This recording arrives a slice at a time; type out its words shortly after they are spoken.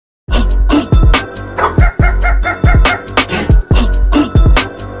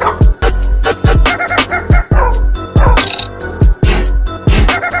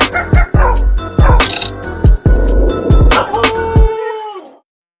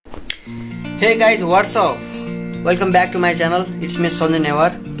Hey guys, what's up? Welcome back to my channel. It's me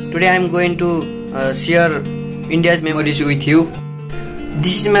𝐁𝐡𝐚𝐤. Today I'm going to share India's memories with you.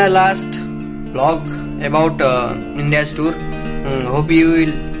 This is my last vlog about India's tour. Hope you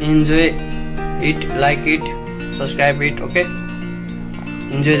will enjoy it, like it, subscribe it. Okay,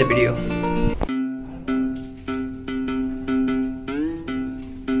 enjoy the video.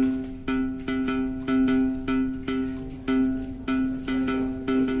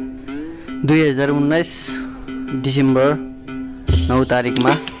 December 9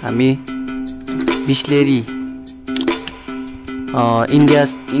 तारिकमा हामी Bisleri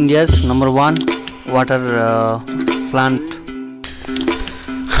India's number 1 water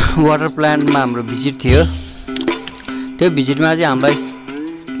प्लान्टमा हाम्रो visit थियो। त्यो भिजिटमा चाहिँ हामीलाई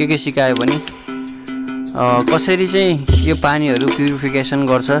के सिकायो भने कसरी चाहिँ यो पानीहरू प्युरिफिकेसन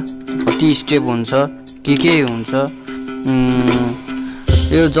गर्छ, कति स्टेप हुन्छ, के हुन्छ,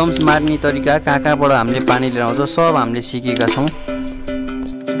 यो जम्स मार्ने तरिका कहाँबाट हामीले पानी लिएर आउँछ सब हामीले सिकेका छौं।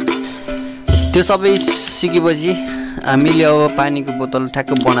 त्यो सबै सिकेपछि हामीले अब पानीको बोतल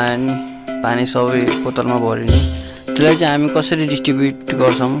ठ्याक्क बनायो नि पानी सबै बोतलमा भर्यो नि त्यसलाई चाहिँ हामी कसरी डिस्ट्रिब्युट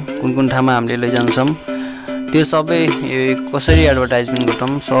गर्छौं, कुन ठाउँमा हामीले लैजान्छौं, त्यो सबै कसरी एडभर्टाइजमेन्ट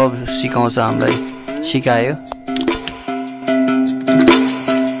गर्छौं सब सिकाउँछ, हामीलाई सिकायो।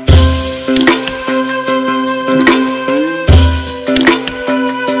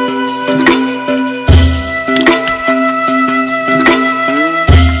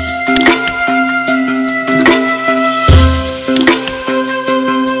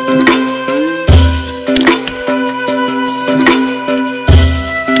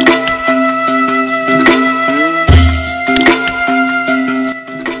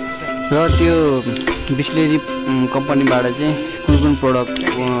 र त्यो बिस्लेरी कम्पनीबाट चाहिँ कुन प्रोडक्ट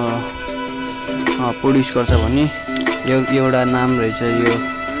प्रोड्युस गर्छ भने यो एउटा नाम रहेछ, यो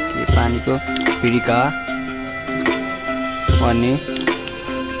के पानीको भिडिका भन्ने,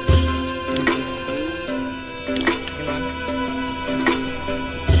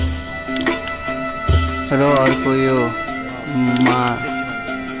 र अर्को यो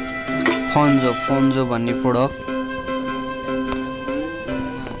फोन्जो भन्ने प्रोडक्ट,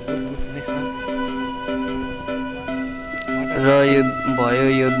 र यो भयो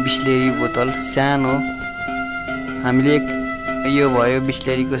यो बिस्लेरी बोतल सानो, हामीले यो भयो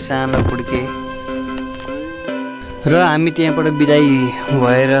बिस्लेरीको सानो पुड्के। र हामी त्यहाँबाट बिदाई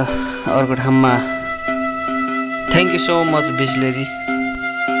भएर अर्को ठाउँमा thank you so much Bisleri.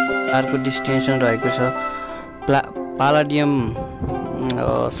 अर्को डेस्टिनेसन रहेको छ पालाडियम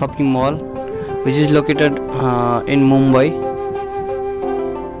shopping mall which is located in Mumbai.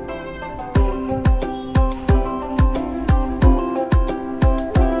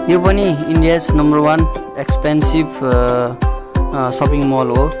 यो पनि India's number 1 expensive shopping mall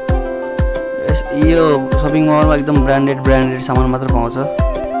हो। यो सपिङ मलमा एकदम ब्रान्डेड सामान मात्र पाउँछ।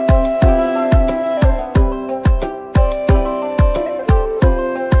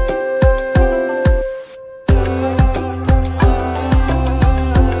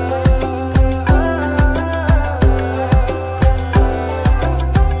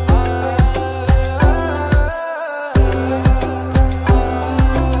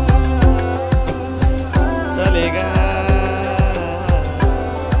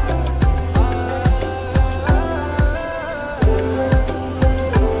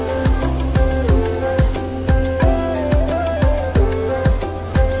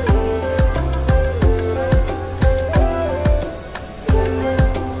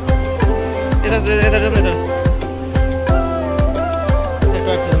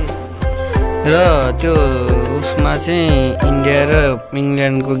 र त्यो उसमा चाहिँ इन्डिया र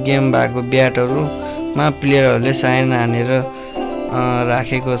इङ्ल्यान्डको गेम भएको ब्याटहरुमा प्लेयरहरूले साइन हानेर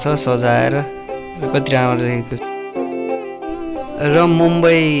राखेको छ सजाएर, कति राम्रो देखेको छ। र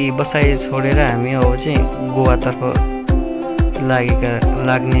मुम्बई बसाइ छोडेर हामी अब चाहिँ गोवातर्फ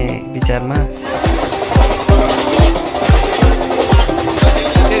लाग्ने विचारमा।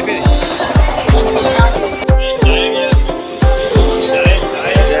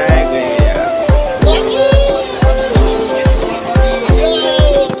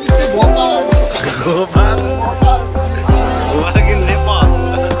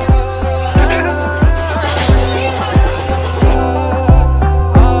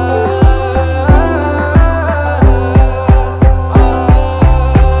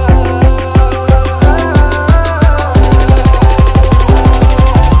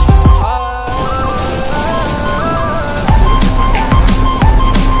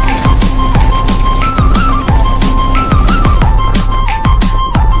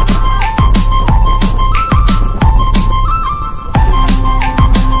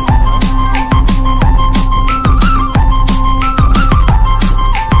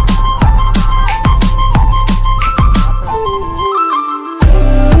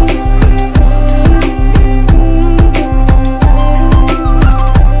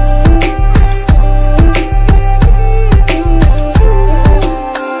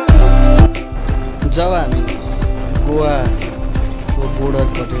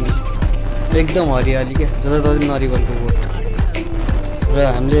 एकदम हरियाली क्या, जताततै नरिवलको बोट र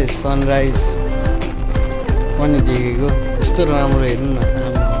हामीले सनराइज पनि देखेको। यस्तो राम्रो हेर्नु न,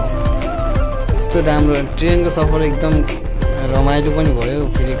 यस्तो राम्रो ट्रेनको सफर एकदम रमाइलो पनि भयो,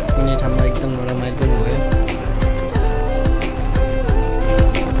 फेरि कुनै ठाउँमा एकदम रमाइलो पनि भयो।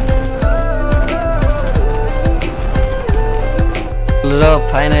 र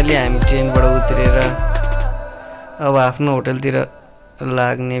फाइनली हामी ट्रेनबाट उत्रेर अब आफ्नो होटलतिर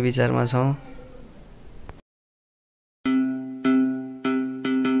लाग्ने विचारमा छौँ।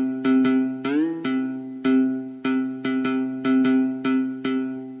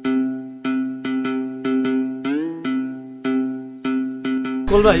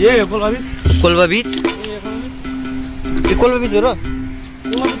 कोलबा बीच। कोलबा बीच? ये कोलबा बीच हो र?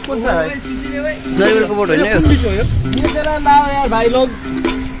 कोलबा बीच कौन सा है? नरिवलको बोट होइन यो? बीच हो यो। ये तेरा नाम यार भाई लोग।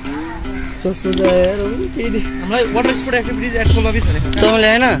 कस्तो छ यार, हामीलाई water sport activities at Kolaba बीच भने। चमले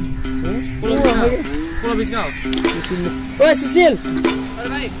हैन? कोलबा बीच कहाँ हो? ओए सुशील। अरे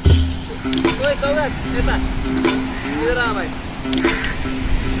भाई। ओए सौगात यता। इधर आ भाई।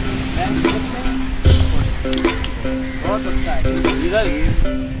 बहुत अच्छा है। इधर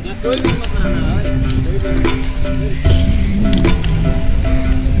कोई भी मत बनाना भाई।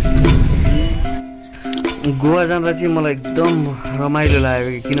 गोवा जाँदा चाहिँ मलाई एकदम रमाइलो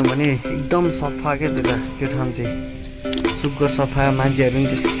लाग्यो, किनभने एकदम सफा क्या त्यो ठाउँ चाहिँ, सुग्घर सफा, मान्छेहरू पनि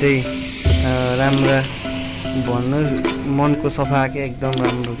त्यस्तै राम्रा, भन्नु मनको सफा क्या, एकदम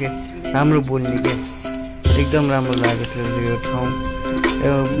राम्रो क्या, राम्रो बोल्ने क्या, एकदम राम्रो लाग्यो त्यो ठाउँ।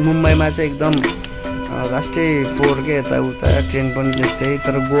 मुम्बईमा चाहिँ एकदम राष्ट्रिय 4 के यताउता ट्रेन पनि त्यस्तै,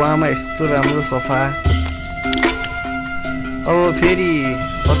 तर गोवामा यस्तो राम्रो सफा। अब फेरि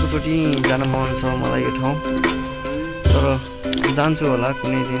अर्कोचोटि जान मन छ मलाई यो ठाउँ, तर जान्छु होला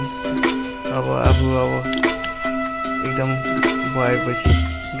कुनै दिन। अब आफू एकदम भएपछि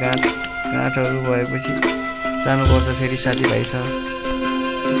गाँठहरू भएपछि जानुपर्छ फेरि साथीभाइसँग।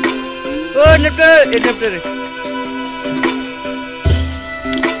 ओ नेप्टर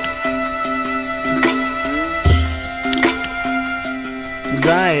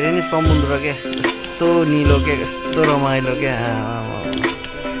जहाँ हेरे नि समुद्र क्या, यस्तो निलो क्या, यस्तो रमाइलो क्या,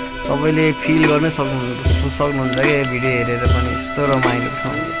 तपाईँले फिल गर्न सक्नुहुन्छ क्या भिडियो हेरेर पनि, यस्तो रमाइलो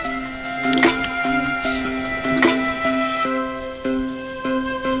ठाउँ।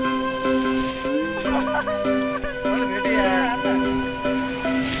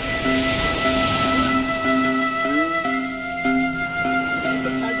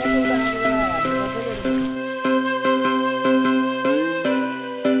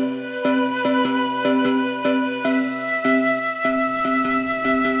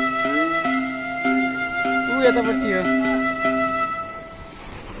 यतापट्टि हो।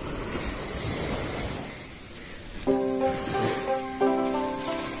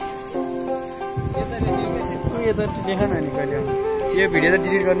 यता देखा न नि कहिले, यो भिडियो त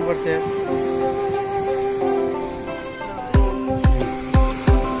डिलिट गर्नुपर्छ।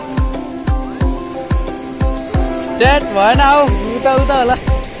 ड्याड भएन, आऊ उता होला,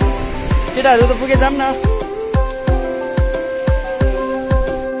 केटाहरू त पुगे जाऊँ न।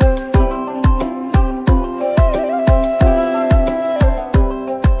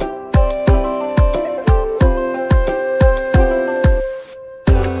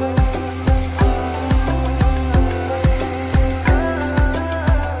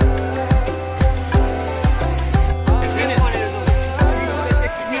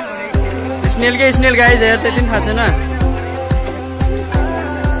 स्नेल गाइज हेर, त्यति थाहा छैन।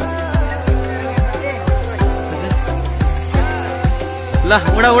 ल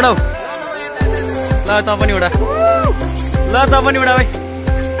उडाउ ल त पनि उडा, भाइ।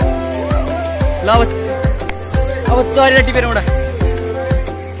 ल अब चरेर टिपेर उडा।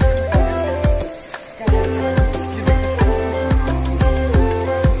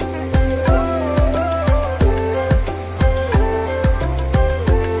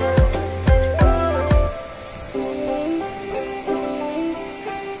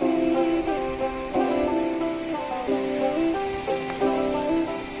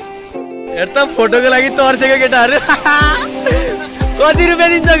 हेर्दा फोटोको लागि तर्सेको केटाहरू। कति रुपियाँ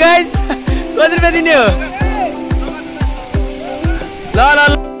दिन्छ गाइस? कति रुपियाँ दिने हो? ल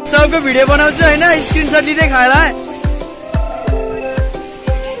सबको भिडियो बनाउँछु होइन, स्क्रिनसट लिँदै खाएला।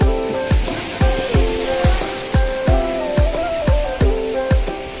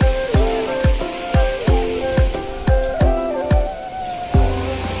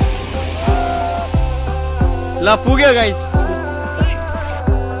 ल पुग्यो गाइस,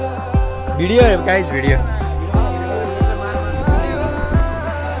 भिडियो गाइस, भिडियो।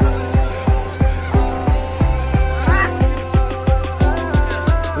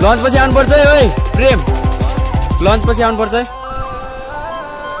 ल लन्च पछि आउनुपर्छ है ओइ प्रेम लन्च पछि आउनुपर्छ है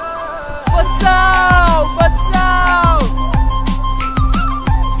बचाऊ बचाऊ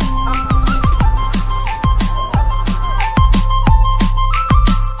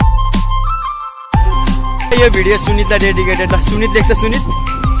यो भिडियो सुनितलाई डेडिकेटेड ल सुनित देख्छ सुनित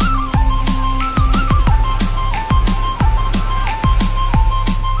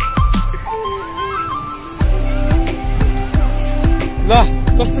ल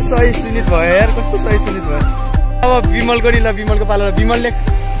कस्तो सही सुनित भयो यार कस्तो सही सुनित भयो अब विमलको नि ल विमलको पालो विमल लेख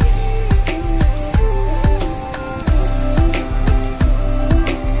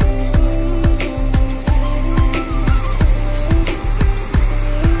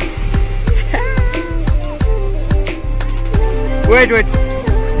वेट वेट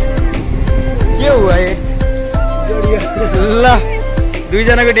के हो है ल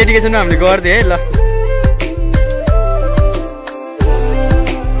दुईजनाको डेडिकेसन हामीले गर्दै है ल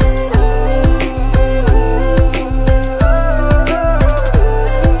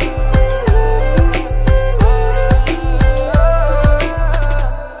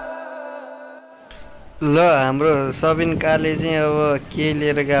ल हाम्रो सबिन काले चाहिँ अब के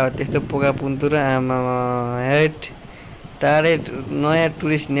लिएर गयो त्यस्तो पोका पुन्तु र आमा हेट टाढै नयाँ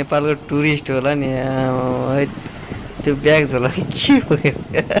टुरिस्ट नेपालको टुरिस्ट होला नि हेट त्यो ब्याग होला के बोकेर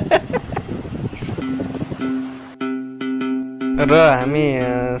र हामी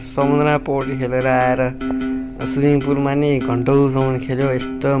समुद्रमा पौडी खेलेर आएर स्विमिङ पुलमा नि घन्टौँसम्म खेल्यो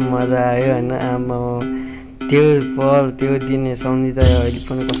यस्तो मजा आयो होइन आमा त्यो पल त्यो दिन सम्झिँदा अहिले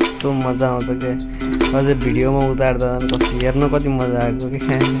पनि कस्तो मजा आउँछ क्या अझै भिडियोमा उतार्दा कस्तो हेर्नु कति मजा आएको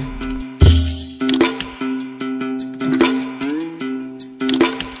क्या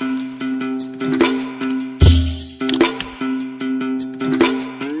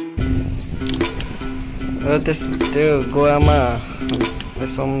र त्यो गोवामा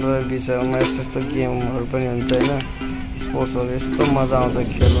समुद्र बिचमा यस्तो गेमहरू पनि हुन्छ होइन स्पोर्ट्सहरू यस्तो मजा आउँछ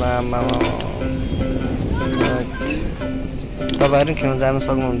खेल्नमा तपाईँहरू खेल्न जान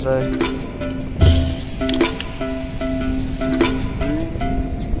सक्नुहुन्छ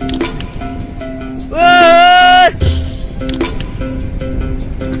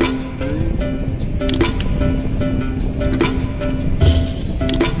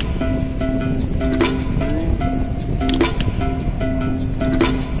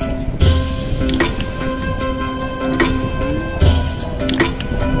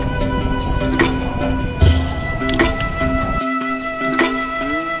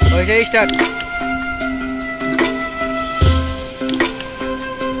Okay, start.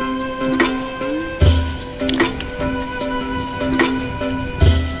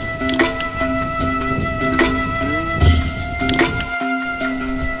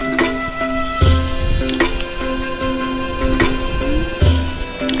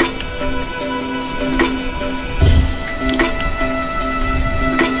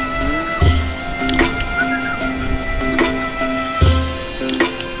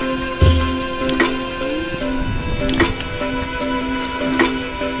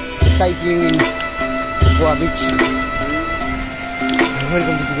 Cycling in Goa Beach.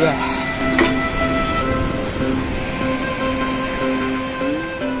 Welcome to Goa.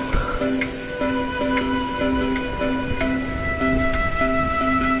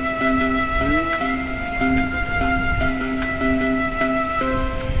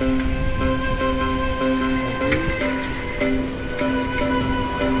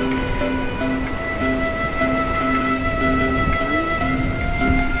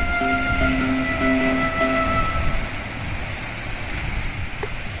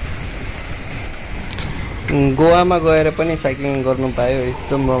 गोवामा गएर पनि साइक्लिङ गर्नु पायो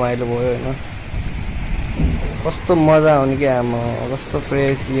यस्तो रमाइलो भयो होइन कस्तो मजा आउने क्या आमा कस्तो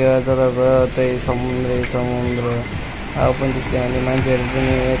फ्रेस एयर जताततै समुद्र अब पनि त्यस्तै आउने मान्छेहरू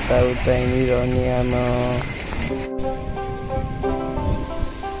पनि यताउता हिँडिरहने आमा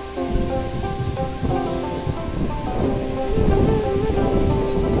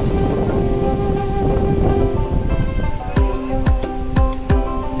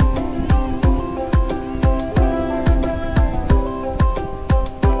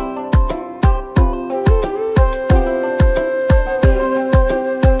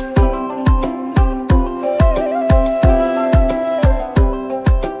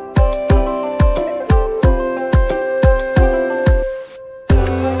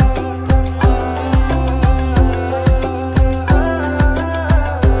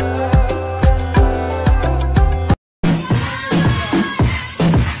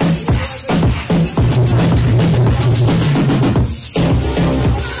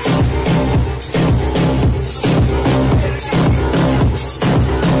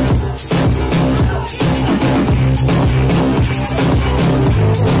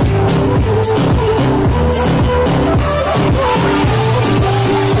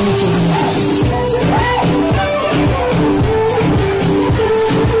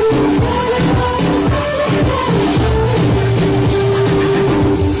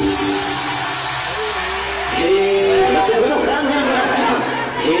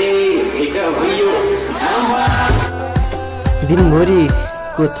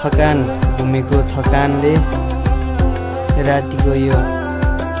दिनभरिको थकान घुमेको थकानले रातिको यो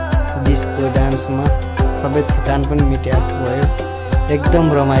डिस्को डान्समा सबै थकान पनि मेटे जस्तो भयो। एकदम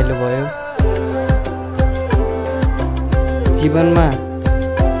रमाइलो भयो। जीवनमा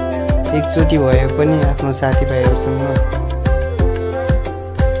एकचोटि भए पनि आफ्नो साथीभाइहरूसँग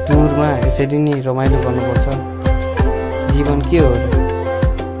टुरमा यसरी नै रमाइलो गर्नुपर्छ। जीवन के हो र?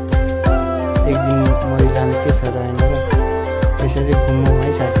 एक दिन मरिरहनु के छ र हैन र? यसरी घुम्नु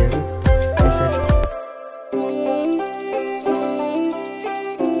है साथीहरू, यसरी।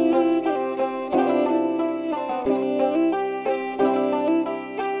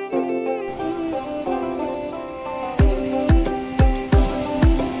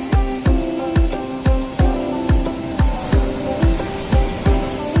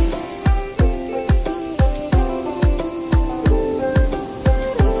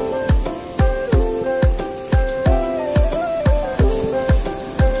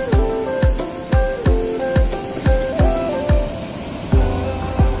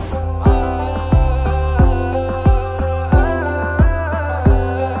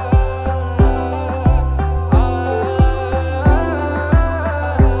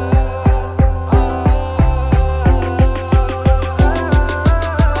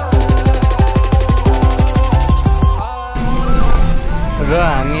 र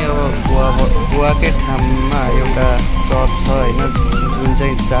हामी अब गोवाकै ठाउँमा एउटा चर्च छ हैन, जुन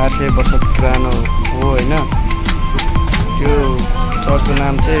चाहिँ 400 वर्ष पुरानो हो हैन। त्यो चर्चको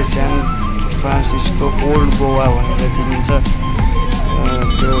नाम चाहिँ सेन्ट फ्रान्सिस्को ओल्ड गोवा भनेर चिनिन्छ।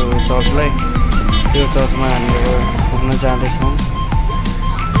 त्यो चर्चमा हामी अब घुम्न जाँदैछौँ।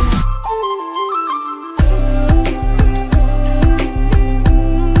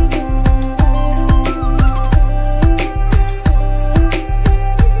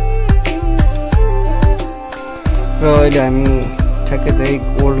 र अहिले हामी ठ्याक्कै त्यही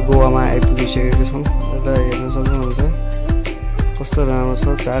ओल्ड गोवामा आइपुगिसकेको छौँ। यता हेर्न सक्नुहुन्छ कस्तो राम्रो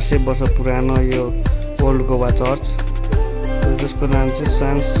छ। 400 वर्ष पुरानो यो ओल्ड गोवा चर्च, जसको नाम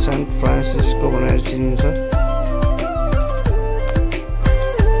चाहिँ सेन्ट फ्रान्सिस्को भनेर चिनिन्छ।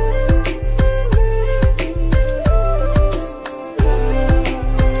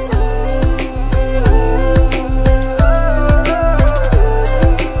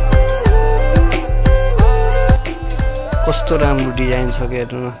 कस्तो राम्रो डिजाइन छ कि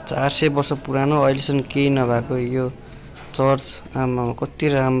हेर्नु न। 400 वर्ष पुरानो, अहिलेसम्म केही नभएको यो चर्च आमा कति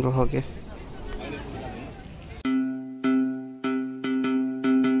राम्रो हो के।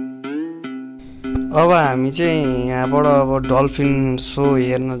 अब हामी चाहिँ यहाँबाट अब डल्फिन सो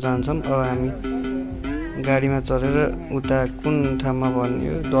हेर्न जान्छौँ। अब हामी गाडीमा चढेर उता कुन ठाउँमा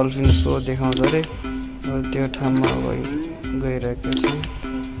भन्यो डल्फिन सो देखाउँछ अरे, त्यो ठाउँमा अब गइरहेको छौँ।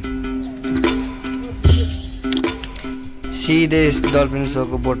 सिधै डल्फिन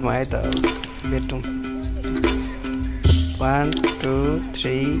सोको बोटमा है त भेटौँ। 1 2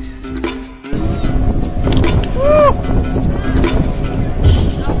 3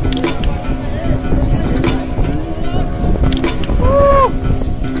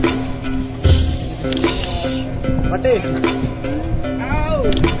 Mati. Au.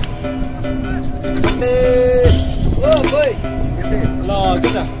 Mati. Oh boy. Lo,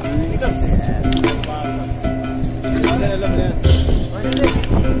 bisa. Bisa.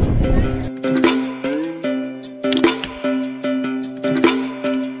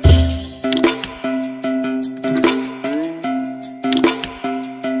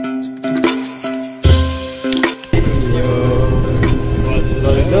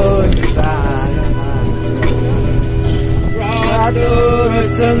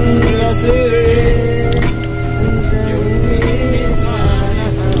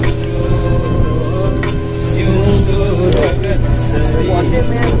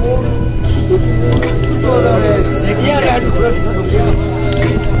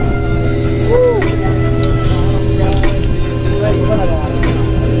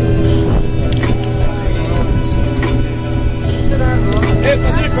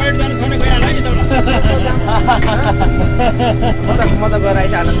 म त गराइ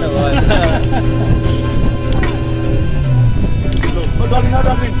आनन्द भयो।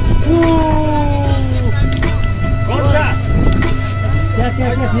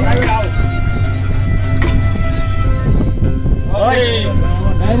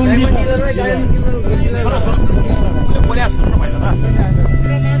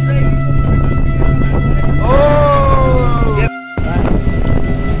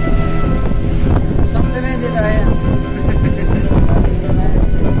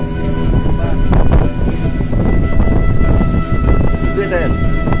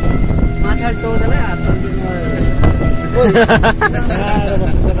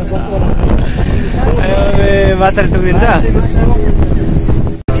 मात्र टुबिन्छ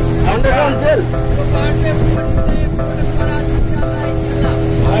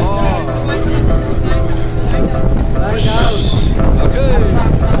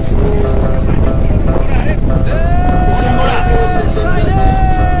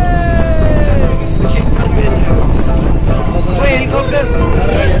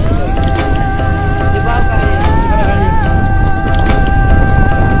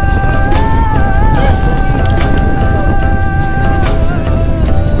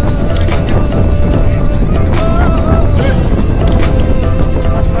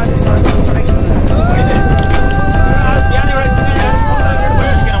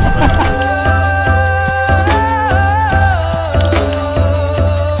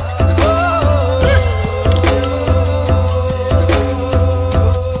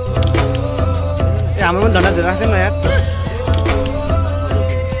हाम्रो पनि धन्दा राख्दैन न यार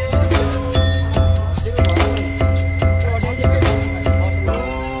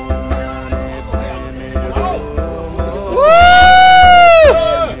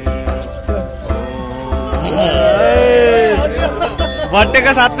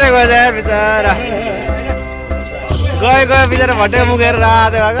भट्टेको साथै गयो यार बिचरा गयो बिचरा भट्टेको मुखेर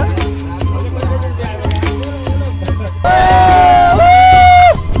राते भएको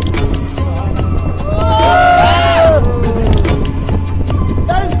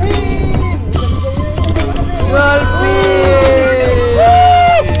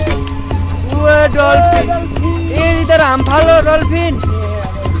हम फॉलो डॉल्फिन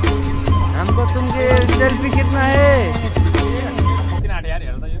हमको तुमके सेल्फी कितना है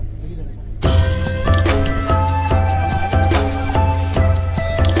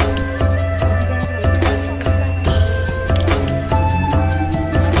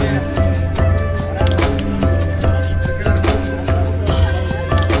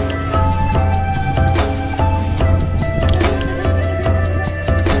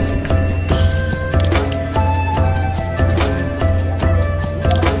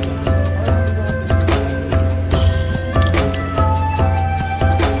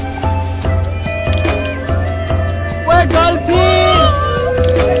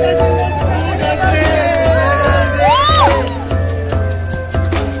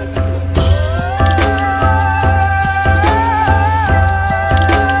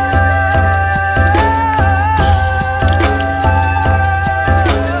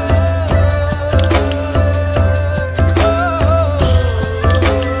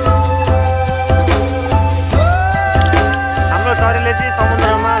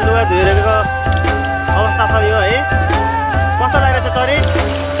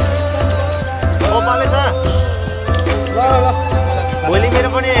भोलि मेरो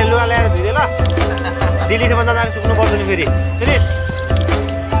पनि लुगा ल्याएर धुइदे ल दिल्लीसम्म जाँदा सुक्नु पर्छ नि फेरि सुनिस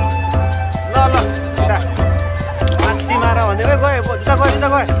ल ल जुत्ता माछी मार भन्दै गयो जुत्ता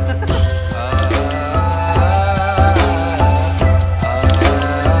गयो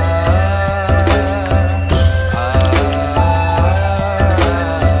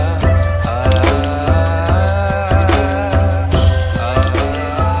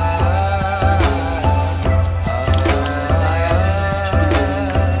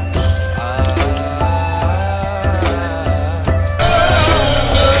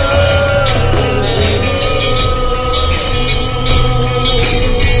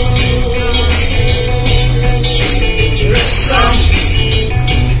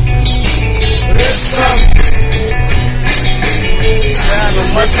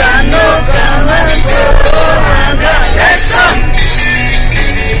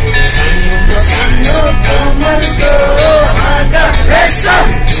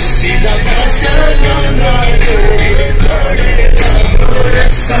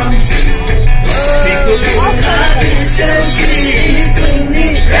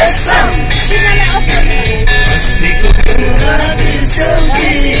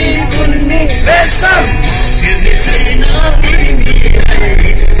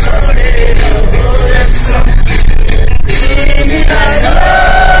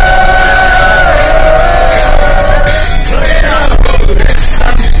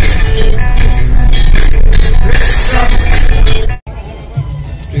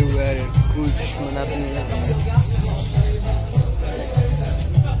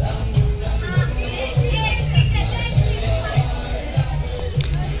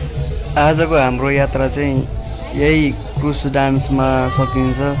आजको हाम्रो यात्रा चाहिँ यही क्रुज डान्समा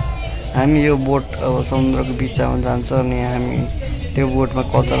सकिन्छ। हामी यो बोट अब समुद्रको बिचमा जान्छ अनि हामी त्यो बोटमा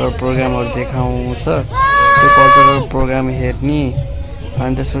कल्चरल प्रोग्रामहरु देखाउँछ। त्यो कल्चरल प्रोग्राम हेर्ने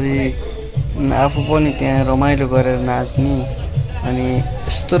अनि त्यसपछि आफू पनि त्यहाँ रमाइलो गरेर नाच्ने अनि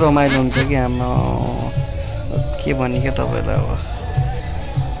यस्तो रमाइलो हुन्छ कि हाम्रो के भन्ने क्या तपाईलाई अब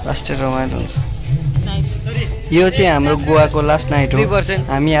लास्टै रमाइलो हुन्छ। यो चाहिँ हाम्रो गोवाको लास्ट नाइट हो।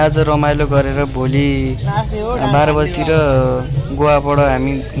 हामी आज रमाइलो गरेर भोलि 12 बजीतिर गोवाबाट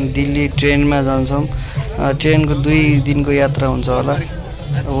हामी दिल्ली ट्रेनमा जान्छौँ। ट्रेनको 2 दिनको यात्रा हुन्छ होला।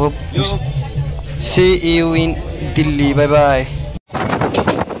 Hope C you in Delhi. By by.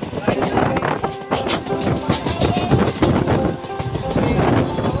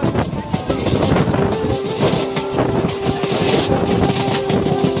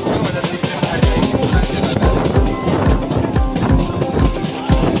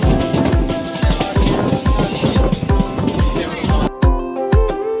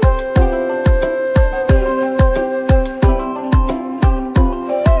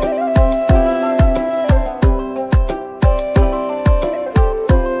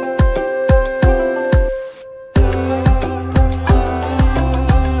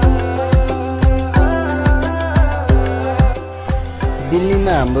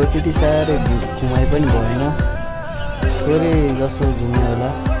 दिल्लीमा हाम्रो त्यति साह्रै घुमाइ पनि भएन, थोरै जसो घुम्यो होला।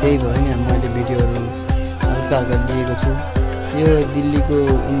 त्यही भयो नि मैले भिडियोहरू हल्का हल्का लिएको छु। यो दिल्लीको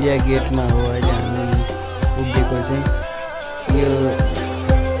इन्डिया गेटमा हो अहिले हामी उभिएको चाहिँ।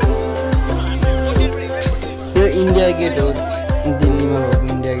 यो इन्डिया गेट हो, दिल्लीमा भएको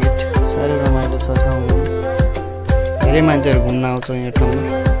इन्डिया गेट। साह्रै रमाइलो छ ठाउँ। धेरै मान्छेहरू घुम्न आउँछ यो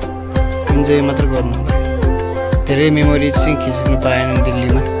ठाउँमा, इन्जोय मात्र गर्नु। धेरै मेमोरिज चाहिँ खिच्नु पाएन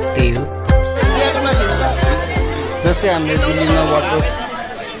दिल्लीमा, त्यही हो। जस्तै हामीले दिल्लीमा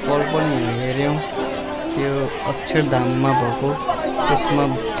वाटरफल पनि हेऱ्यौँ, त्यो अक्षरधाममा भएको, त्यसमा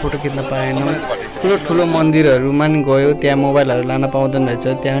फोटो खिच्न पाएनौँ। ठुलो ठुलो मन्दिरहरूमा नि गयो, त्यहाँ मोबाइलहरू लान पाउँदैन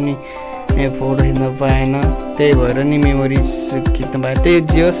रहेछ, त्यहाँ नि फोटो खिच्न पाएन। त्यही भएर नि मेमोरिज खिच्न पाएन। त्यही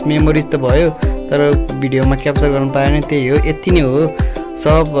जे होस् मेमोरिज त भयो, तर भिडियोमा क्याप्चर गर्न पाएन। त्यही हो, यति नै हो।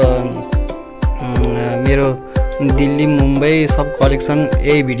 सब मेरो दिल्ली मुम्बई सब कलेक्सन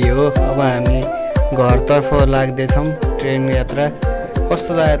यही भिडियो हो। अब हामी घरतर्फ लाग्दैछौँ ट्रेन यात्रा।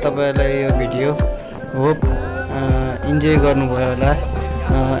 कस्तो लाग्यो तपाईँलाई यो भिडियो? होप इन्जोय गर्नुभयो होला।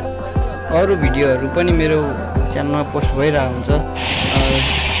 अरू भिडियोहरू पनि मेरो च्यानलमा पोस्ट भइरहेको हुन्छ,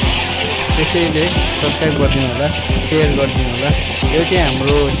 त्यसैले सब्सक्राइब गरिदिनु होला, सेयर गरिदिनु होला। यो चाहिँ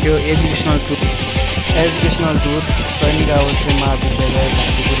हाम्रो थियो एजुकेसनल टुर सैनिक आवासीय महाविद्यालय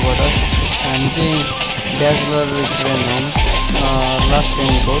भक्तिपुरबाट। हामी चाहिँ ब्याचलर स्टुडेन्ट हौँ, लास्ट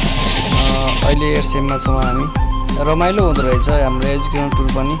सेमको। अहिले 8 सेममा छौँ हामी। रमाइलो हुँदो रहेछ हाम्रो एजुकेसन टुर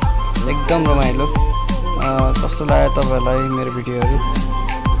पनि, एकदम रमाइलो। कस्तो लाग्यो तपाईँहरूलाई मेरो भिडियोहरू?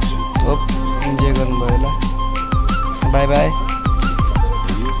 होप इन्जोय गर्नुभयो होला। By by.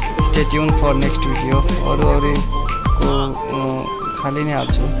 Stay tune for next video. अरूको खाली नै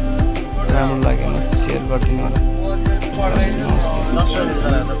हाल्छु, राम्रो लागेन सेयर गरिदिनु होला। नमस्ते।